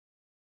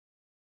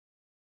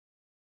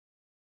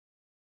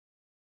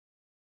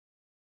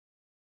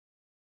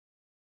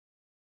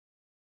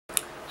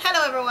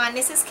everyone,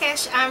 this is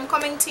Kesh. I'm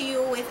coming to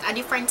you with a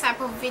different type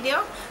of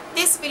video.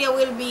 This video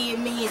will be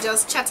me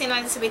just chatting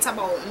a little bit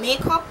about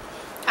makeup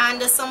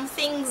and some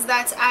things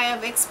that I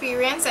have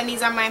experienced, and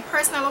these are my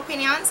personal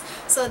opinions,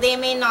 so they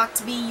may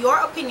not be your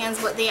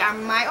opinions, but they are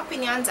my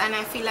opinions, and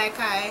I feel like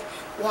I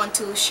want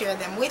to share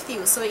them with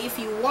you. So if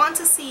you want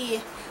to see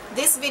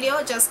this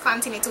video, just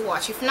continue to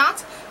watch. If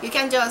not, you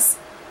can just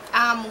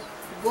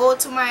go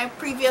to my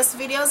previous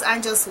videos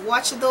and just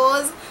watch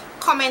those.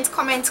 Comment.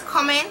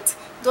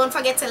 Don't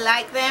forget to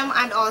like them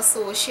and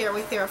also share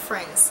with your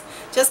friends.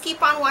 Just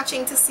keep on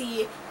watching to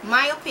see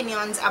my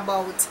opinions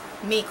about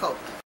makeup.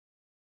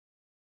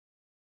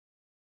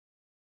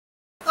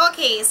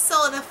 Okay,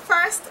 so the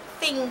first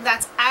thing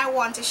that I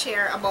want to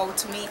share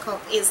about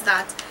makeup is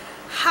that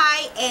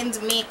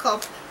high-end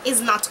makeup is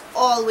not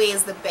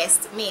always the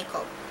best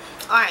makeup.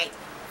 Alright,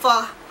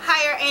 for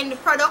higher end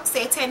products,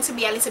 they tend to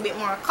be a little bit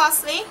more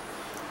costly,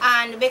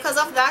 and because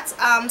of that,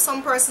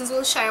 some persons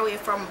will shy away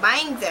from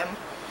buying them,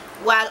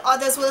 while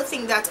others will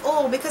think that,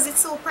 oh, because it's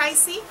so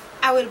pricey,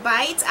 I will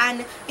buy it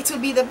and it will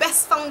be the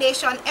best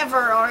foundation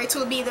ever, or it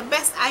will be the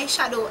best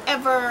eyeshadow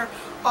ever,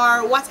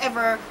 or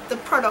whatever the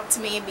product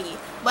may be.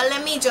 But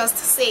let me just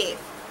say,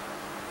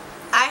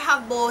 I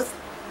have both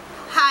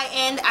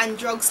high-end and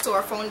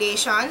drugstore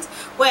foundations.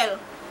 Well,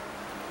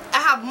 I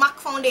have MAC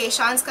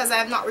foundations because I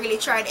have not really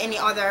tried any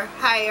other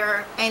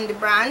higher end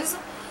brands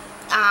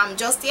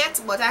just yet,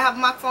 but I have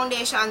MAC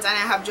foundations and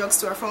I have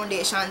drugstore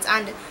foundations,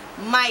 and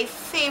my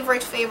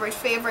favorite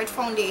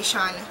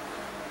foundation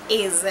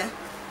is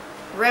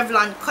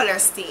Revlon Color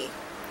Stay.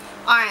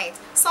 Alright,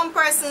 some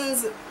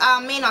persons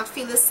may not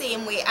feel the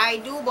same way I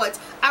do, but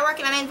I work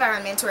in an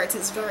environment where it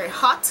is very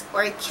hot,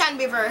 or it can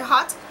be very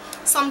hot.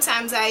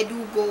 Sometimes I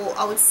do go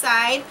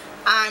outside,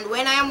 and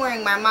when I am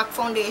wearing my MAC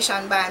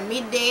foundation by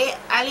midday,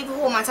 I leave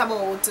home at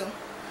about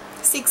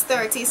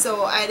 6:30,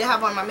 so I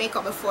have on my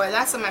makeup before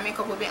that, so my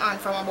makeup will be on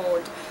from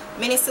about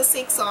minutes to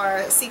 6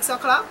 or 6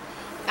 o'clock,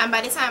 and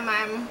by the time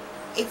I'm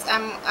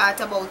at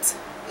about,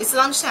 it's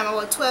lunchtime,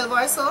 about 12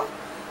 or so,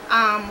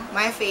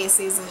 my face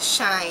is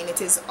shine,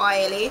 it is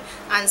oily,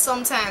 and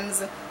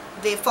sometimes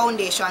the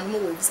foundation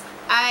moves.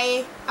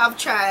 I have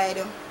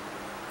tried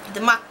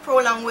the MAC Pro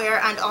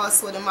Longwear and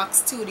also the MAC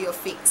Studio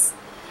Fix,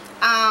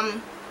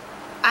 and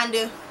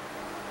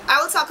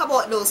I will talk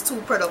about those two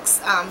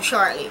products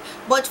shortly.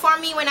 But for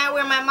me, when I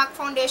wear my MAC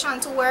foundation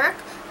to work,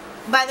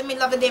 by the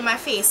middle of the day my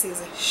face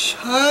is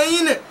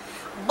shine.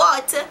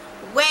 But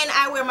when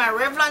I wear my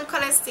Revlon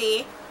Color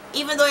Stay,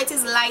 even though it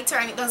is lighter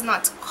and it does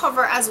not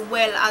cover as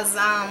well as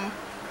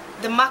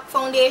the MAC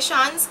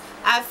foundations,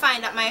 I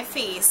find that my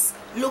face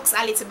looks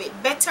a little bit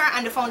better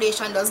and the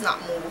foundation does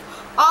not move.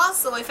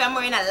 Also, if I'm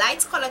wearing a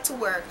light color to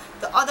work,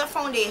 the other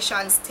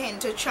foundations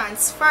tend to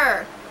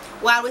transfer,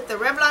 while with the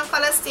Revlon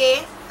Color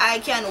Stay, I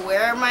can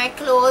wear my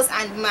clothes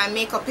and my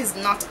makeup is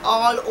not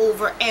all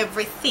over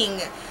everything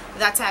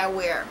that I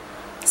wear.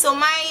 So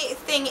my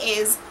thing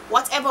is,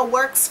 whatever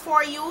works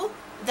for you,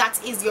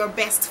 that is your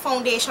best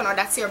foundation, or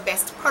that's your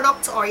best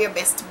product or your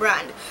best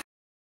brand.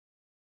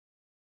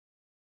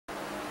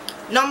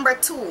 Number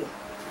 2,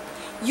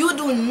 you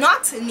do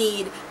not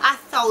need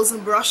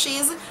 1,000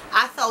 brushes,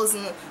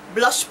 1,000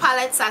 blush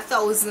palettes,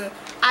 1,000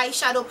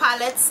 eyeshadow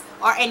palettes,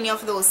 or any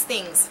of those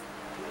things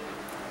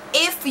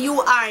if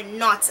you are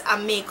not a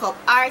makeup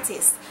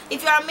artist.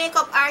 If you're a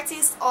makeup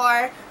artist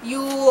or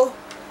you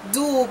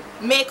do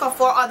makeup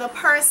for other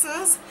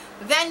persons,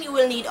 then you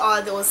will need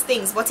all those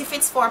things. But if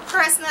it's for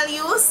personal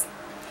use,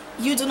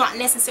 you do not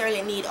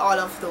necessarily need all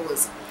of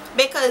those,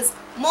 because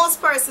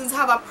most persons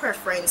have a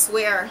preference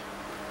where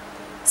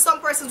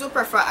some persons will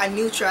prefer a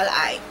neutral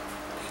eye.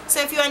 So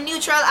if you're a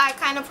neutral eye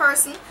kind of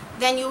person,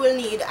 then you will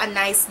need a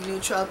nice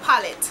neutral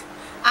palette,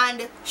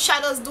 and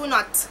shadows do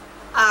not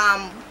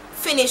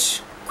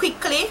finish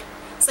quickly,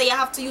 so you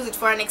have to use it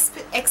for an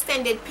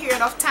extended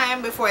period of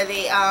time before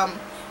they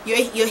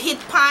you hit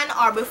pan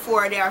or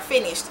before they are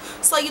finished.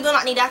 So you do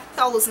not need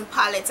 1,000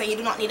 palettes and you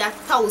do not need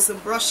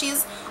 1,000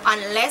 brushes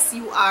unless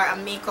you are a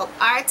makeup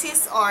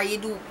artist or you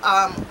do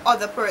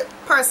other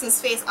person's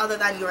face other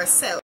than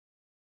yourself.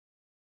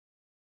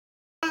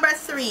 Number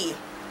 3,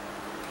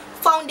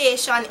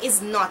 foundation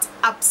is not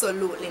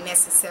absolutely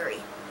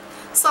necessary.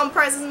 Some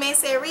persons may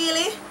say,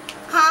 really?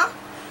 Huh?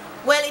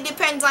 Well, it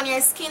depends on your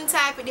skin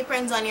type, it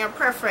depends on your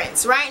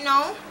preference. Right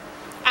now,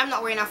 I'm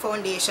not wearing a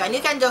foundation.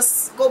 You can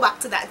just go back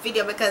to that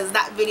video because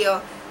that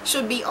video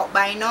should be up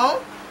by now.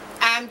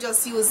 I'm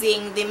just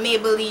using the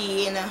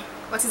Maybelline,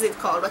 what is it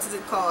called?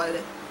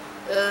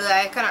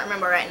 I cannot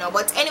remember right now.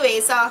 But anyway,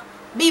 it's a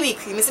BB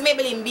cream. It's a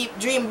Maybelline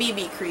Dream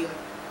BB cream.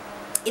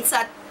 It's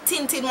a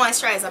tinted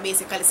moisturizer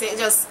basically. So it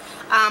just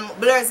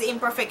blurs the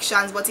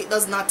imperfections, but it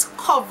does not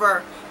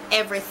cover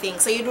everything.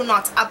 So you do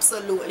not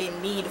absolutely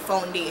need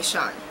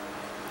foundation.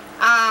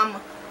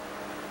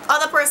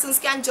 Other persons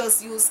can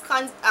just use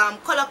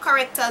color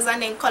correctors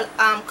and then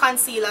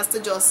concealers to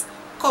just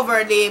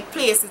cover the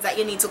places that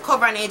you need to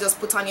cover, and you just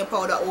put on your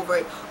powder over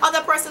it.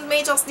 Other persons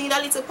may just need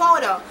a little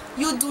powder.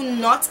 You do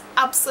not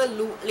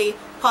absolutely,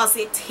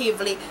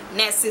 positively,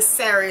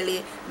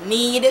 necessarily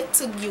need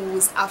to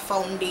use a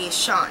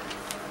foundation.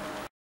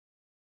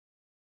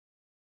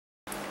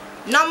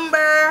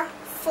 Number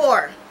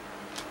 4.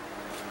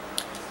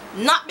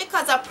 Not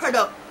because a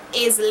product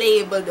is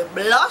labeled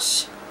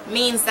blush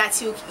means that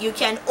you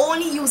can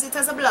only use it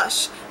as a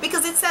blush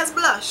because it says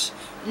blush.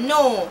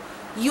 No,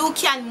 you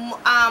can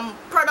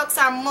products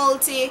are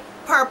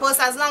multi-purpose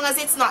as long as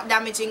it's not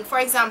damaging. For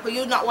example,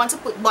 you do not want to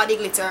put body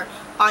glitter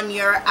on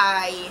your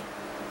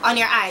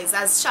eyes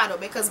as shadow,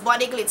 because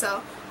body glitter,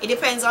 it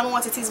depends on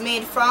what it is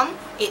made from,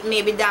 it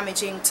may be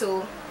damaging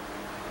to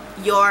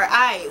your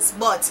eyes.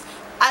 But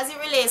as it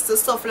relates to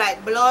stuff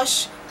like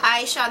blush,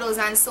 eyeshadows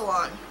and so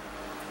on,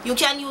 you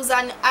can use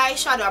an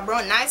eyeshadow,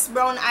 a nice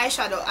brown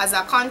eyeshadow as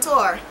a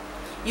contour.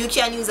 You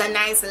can use a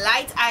nice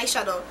light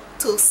eyeshadow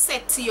to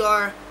set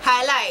your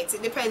highlights.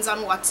 It depends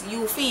on what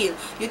you feel.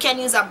 You can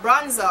use a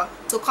bronzer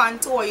to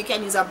contour. You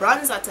can use a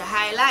bronzer to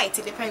highlight.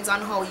 It depends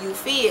on how you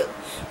feel.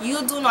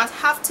 You do not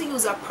have to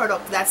use a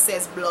product that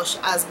says blush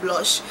as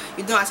blush.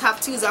 You do not have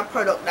to use a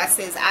product that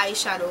says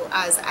eyeshadow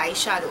as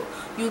eyeshadow.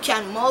 You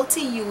can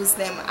multi-use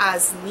them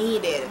as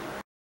needed.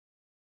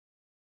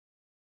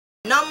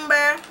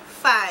 Number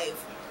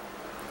 5.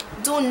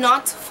 Do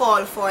not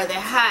fall for the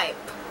hype.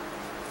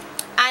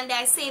 And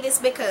I say this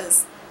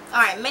because,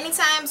 alright, many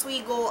times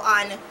we go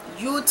on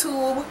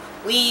YouTube,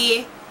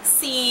 we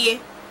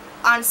see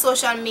on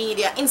social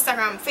media,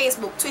 Instagram,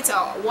 Facebook, Twitter,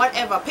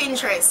 whatever,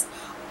 Pinterest,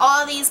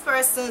 all these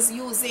persons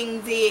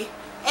using the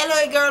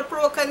LA Girl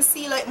Pro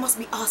Concealer. It must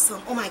be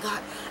awesome. Oh my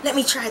god, let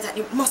me try that.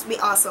 It must be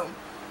awesome.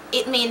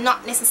 It may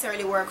not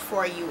necessarily work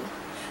for you.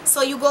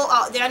 So you go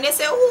out there and they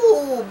say,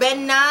 ooh,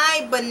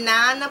 Benai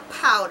banana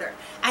powder,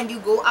 and you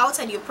go out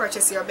and you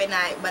purchase your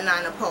Benai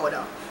banana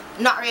powder,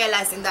 not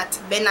realizing that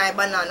Benai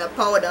banana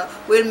powder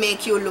will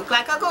make you look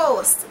like a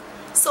ghost.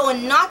 So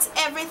not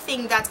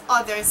everything that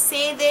others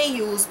say they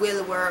use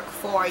will work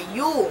for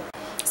you.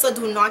 So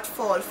do not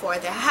fall for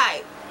the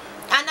hype.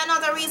 And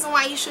another reason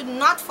why you should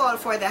not fall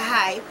for the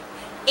hype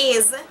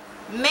is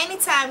many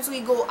times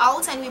we go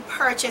out and we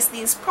purchase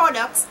these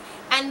products,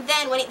 and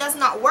then when it does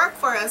not work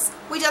for us,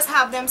 we just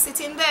have them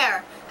sitting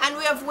there and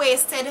we have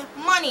wasted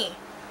money.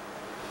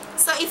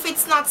 So if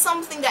it's not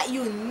something that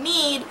you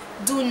need,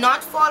 do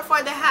not fall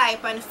for the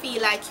hype and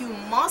feel like you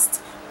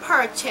must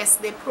purchase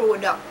the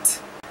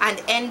product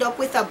and end up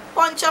with a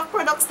bunch of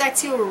products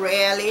that you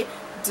really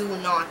do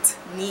not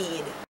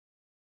need.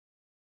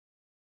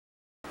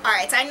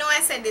 Alright, I know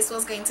I said this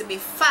was going to be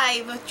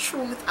 5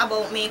 truths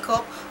about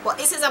makeup, but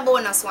this is a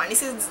bonus one.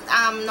 This is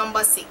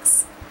number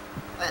 6.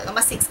 Well,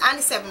 number 6 and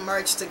 7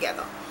 merged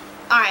together.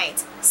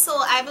 Alright, so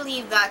I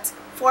believe that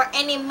for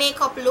any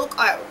makeup look,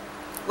 or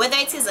whether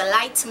it is a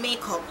light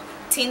makeup,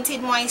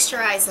 tinted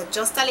moisturizer,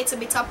 just a little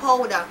bit of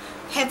powder,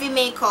 heavy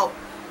makeup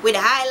with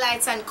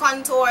highlights and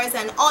contours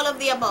and all of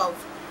the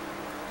above,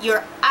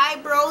 your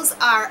eyebrows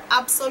are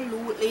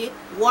absolutely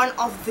one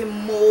of the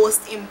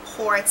most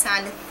important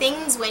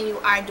things when you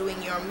are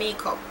doing your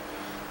makeup.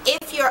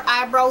 If your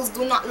eyebrows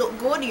do not look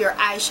good, your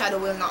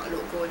eyeshadow will not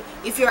look good.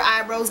 If your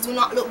eyebrows do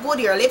not look good,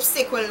 your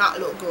lipstick will not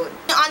look good.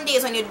 On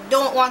days when you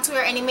don't want to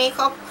wear any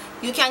makeup,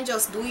 you can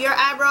just do your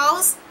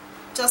eyebrows.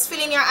 Just fill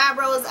in your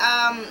eyebrows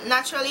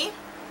naturally,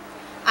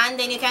 and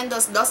then you can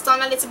just dust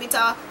on a little bit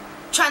of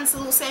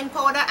translucent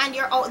powder and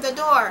you're out the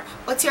door.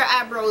 But your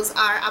eyebrows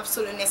are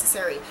absolutely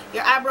necessary.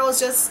 Your eyebrows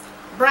just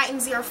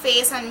brightens your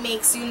face and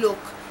makes you look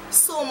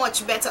so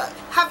much better.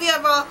 Have you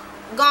ever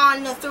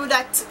gone through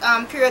that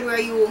period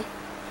where you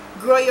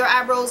grow your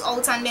eyebrows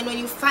out, and then when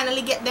you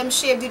finally get them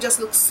shaved, you just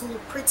look so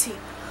pretty?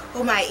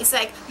 Oh my, it's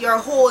like you're a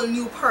whole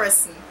new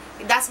person.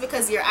 That's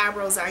because your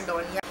eyebrows are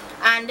done.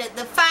 And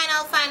the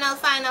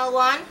final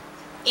one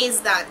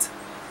is that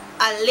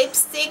a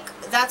lipstick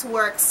that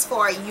works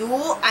for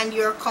you and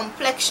your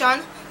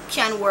complexion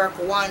can work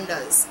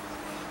wonders.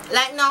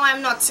 Like now,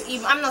 I'm not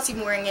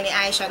even wearing any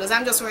eyeshadows.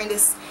 I'm just wearing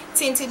this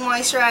tinted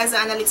moisturizer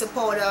and a little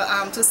powder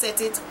to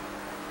set it.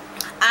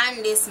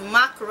 And this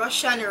MAC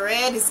Russian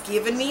Red is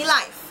giving me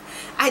life.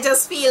 I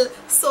just feel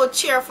so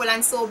cheerful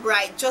and so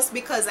bright just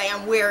because I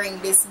am wearing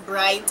this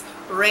bright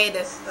red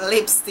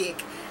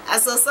lipstick.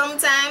 And so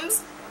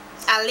sometimes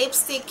a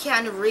lipstick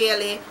can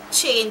really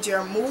change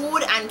your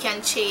mood and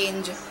can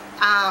change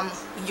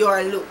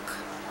your look.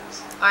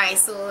 Alright,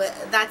 so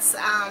that's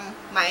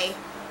my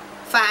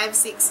 5,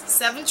 6,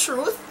 7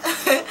 truth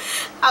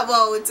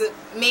about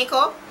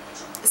makeup.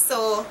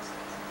 So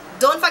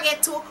don't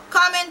forget to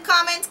comment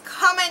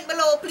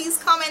below. Please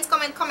comment.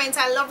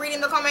 I love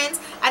reading the comments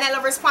and I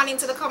love responding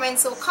to the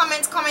comments. So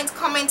comment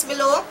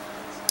below.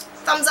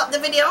 Thumbs up the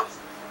video.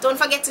 Don't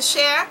forget to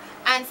share.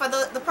 And for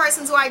the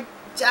persons who are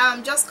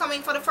just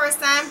coming for the first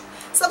time,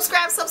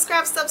 subscribe,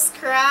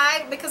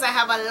 because I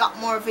have a lot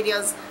more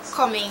videos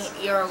coming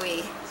your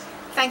way.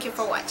 Thank you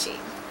for watching.